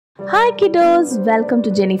Hi kiddos, welcome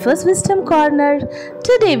to Jennifer's Wisdom Corner.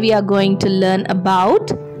 Today we are going to learn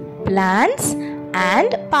about plants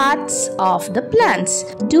and parts of the plants.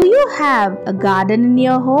 Do you have a garden in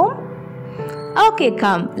your home? Okay,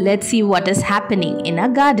 come, let's see what is happening in a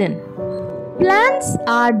garden. Plants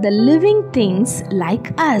are the living things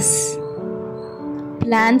like us.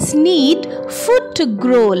 Plants need food to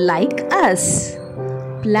grow like us.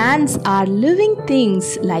 Plants are living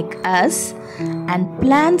things like us, and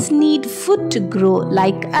plants need food to grow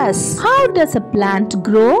like us. How does a plant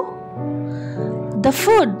grow? The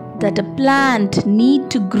food that a plant needs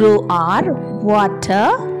to grow are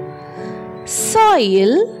water,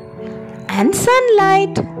 soil, and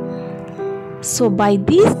sunlight. So by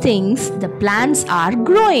these things the plants are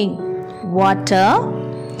growing: water,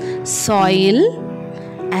 soil,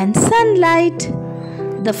 and sunlight.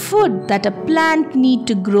 The food that a plant needs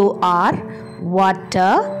to grow are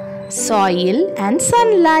water, soil, and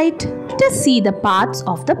sunlight. Let us see the parts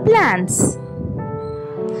of the plants.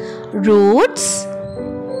 Roots,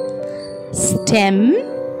 stem,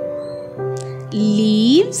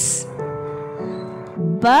 leaves,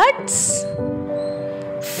 buds,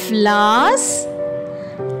 flowers,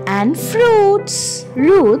 and fruits.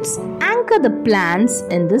 Roots anchor the plants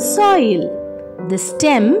in the soil. The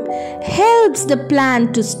stem helps the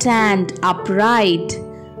plant to stand upright.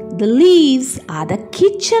 The leaves are the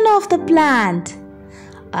kitchen of the plant.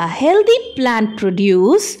 A healthy plant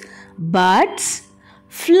produces buds,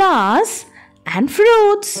 flowers, and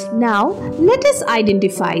fruits. Now, let us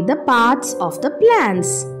identify the parts of the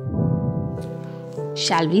plants.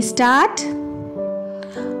 Shall we start?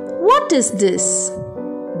 What is this?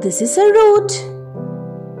 This is a root.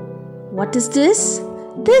 What is this?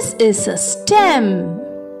 This is a stem.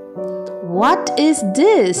 What is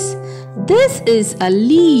this? This is a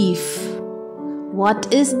leaf.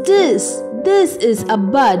 What is this? This is a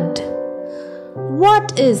bud.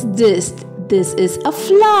 What is this? This is a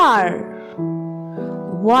flower.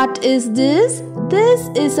 What is this? This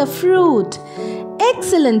is a fruit.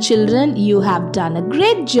 Excellent children, you have done a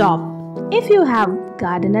great job. If you have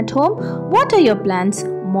garden at home, water your plants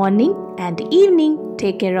morning and evening.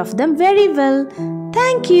 Take care of them very well.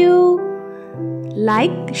 Thank you.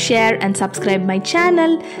 Like, share and subscribe my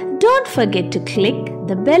channel. Don't forget to click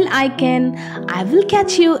the bell icon. I will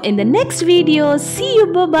catch you in the next video. See you.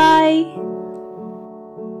 Bye-bye.